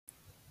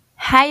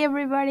Hi,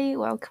 everybody.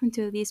 Welcome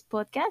to this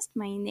podcast.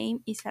 My name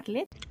is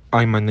Arlet.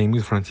 Hi, my name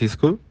is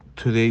Francisco.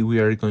 Today we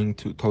are going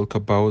to talk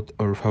about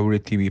our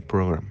favorite TV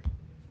program.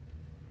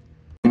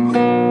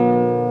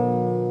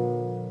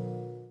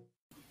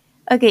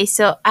 Okay,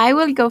 so I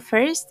will go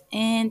first,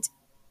 and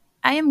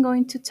I am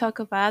going to talk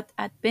about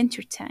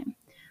Adventure Time,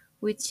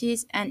 which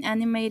is an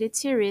animated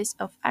series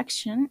of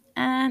action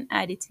and,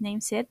 as its name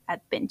said,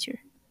 adventure.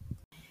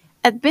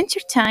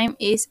 Adventure Time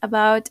is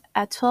about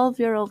a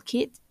 12-year-old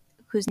kid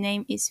whose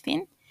name is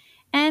Finn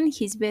and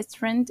his best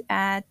friend,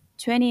 a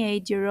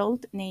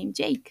 28-year-old named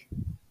Jake.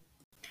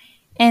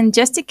 And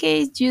just in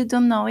case you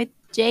don't know it,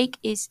 Jake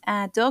is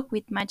a dog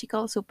with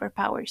magical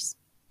superpowers.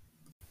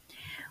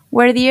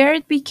 Where the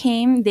Earth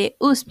became the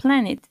Us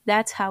planet,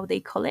 that's how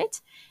they call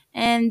it,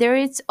 and there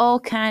is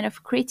all kind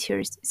of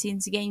creatures,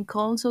 since game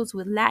consoles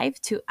with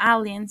life to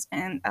aliens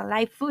and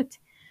alive food.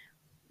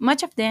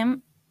 Much of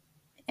them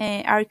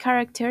are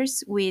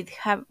characters with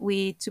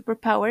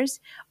superpowers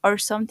or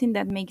something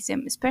that makes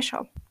them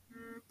special.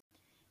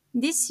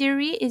 This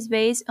series is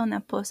based on a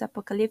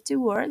post-apocalyptic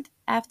world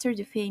after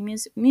the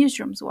famous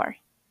Mushrooms War.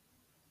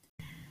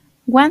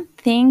 One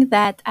thing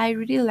that I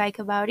really like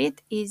about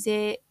it is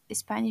the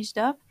Spanish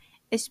dub,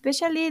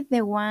 especially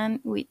the one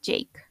with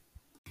Jake.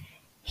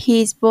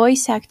 His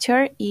voice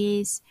actor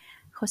is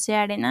Jose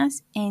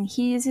Arenas, and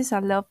he uses a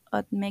lot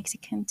of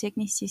Mexican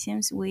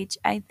technicisms, which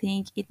I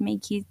think it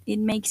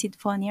makes it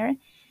funnier.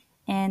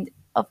 And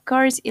of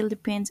course, it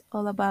depends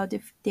all about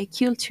the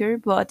culture,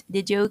 but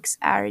the jokes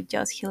are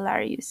just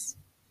hilarious.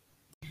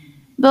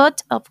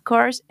 But of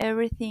course,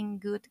 everything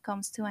good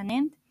comes to an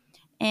end,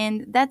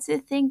 and that's the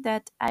thing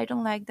that I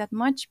don't like that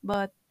much,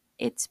 but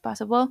it's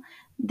possible.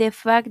 The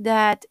fact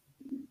that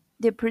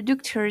the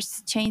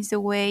producers changed the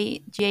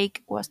way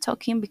Jake was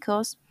talking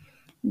because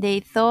they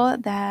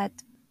thought that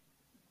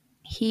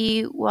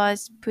he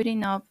was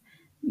putting up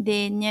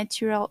the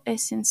natural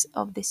essence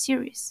of the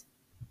series.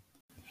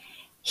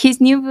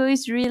 His new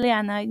voice really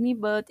annoyed me,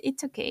 but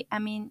it's okay. I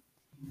mean,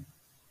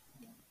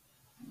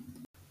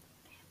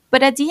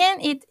 but at the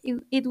end,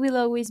 it will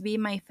always be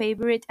my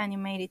favorite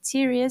animated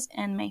series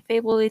and my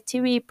favorite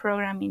TV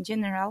program in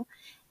general.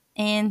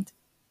 And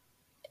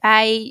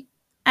I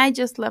I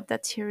just love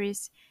that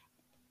series.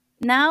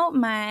 Now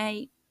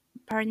my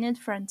partner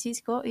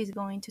Francisco is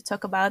going to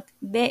talk about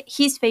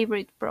his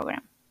favorite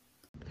program.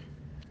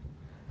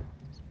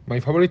 My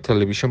favorite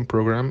television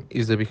program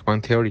is The Big Bang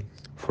Theory.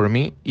 For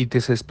me, it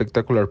is a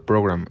spectacular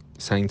program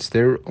since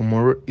their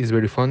humor is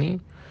very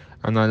funny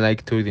and I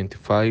like to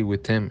identify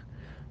with them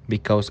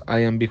because I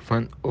am a big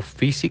fan of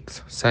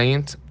physics,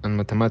 science, and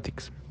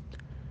mathematics.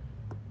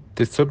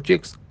 The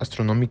subjects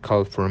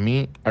astronomical for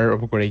me are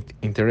of great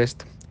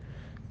interest.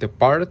 The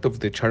part of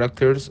the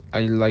characters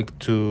I like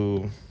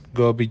to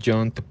go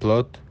beyond the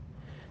plot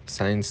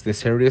since the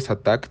series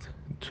attacked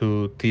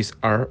to these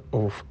are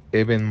of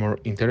even more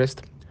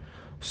interest,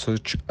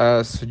 such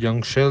as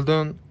Young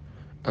Sheldon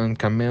and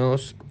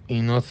cameos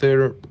in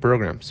other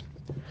programs.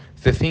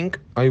 The thing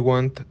I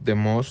want the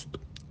most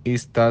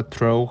is that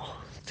through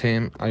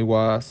them I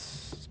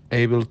was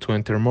able to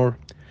enter more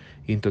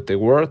into the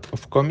world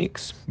of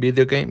comics,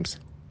 video games,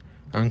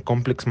 and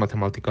complex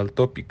mathematical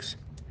topics,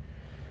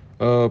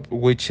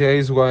 which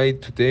is why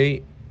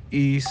today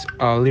is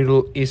a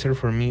little easier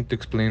for me to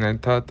explain. I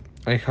thought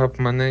I have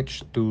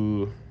managed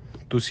to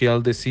see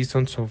all the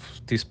seasons of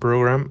this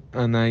program,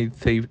 and I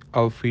think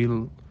I'll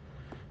feel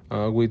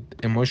with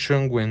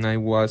emotion when I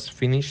was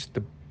finished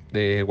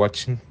the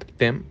watching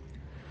them.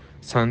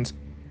 Since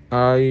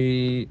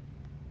I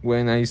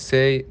when I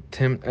say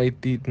them, I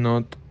did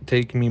not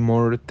take me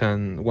more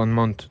than 1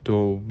 month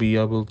to be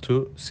able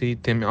to see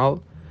them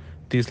all.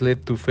 This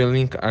led to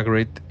feeling a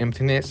great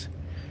emptiness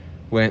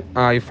when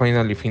I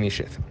finally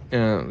finished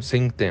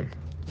seeing them.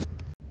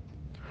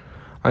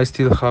 I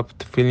still have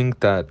the feeling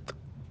that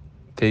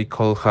they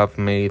could have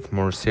made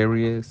more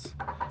series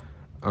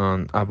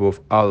and above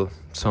all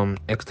some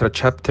extra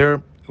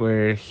chapter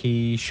where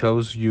he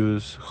shows you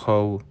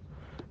how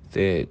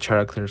the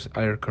characters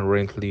are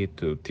currently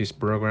to this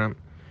program,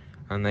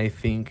 and I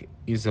think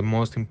is the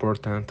most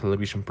important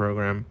television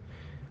program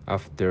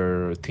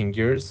after 10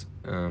 years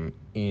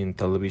in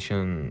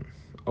television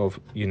of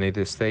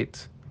United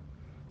States,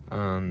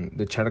 and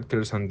the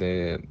characters and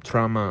the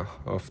trauma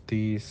of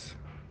this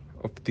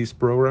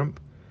program,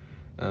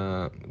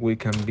 we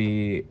can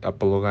be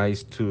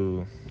apologized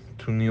to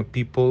new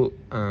people,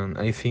 and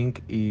I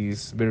think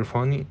is very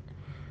funny,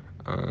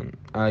 and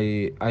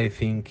I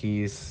think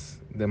is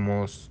the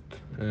most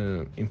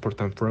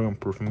important program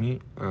for me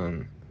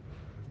and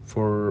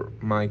for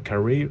my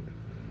career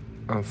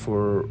and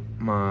for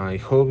my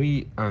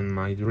hobby and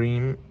my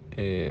dream.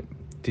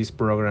 This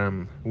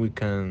program we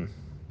can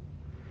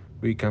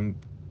we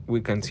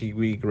can see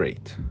we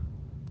great.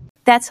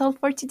 That's all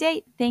for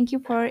today. Thank you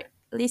for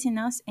listening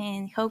us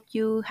and hope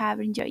you have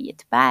enjoyed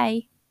it.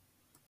 Bye.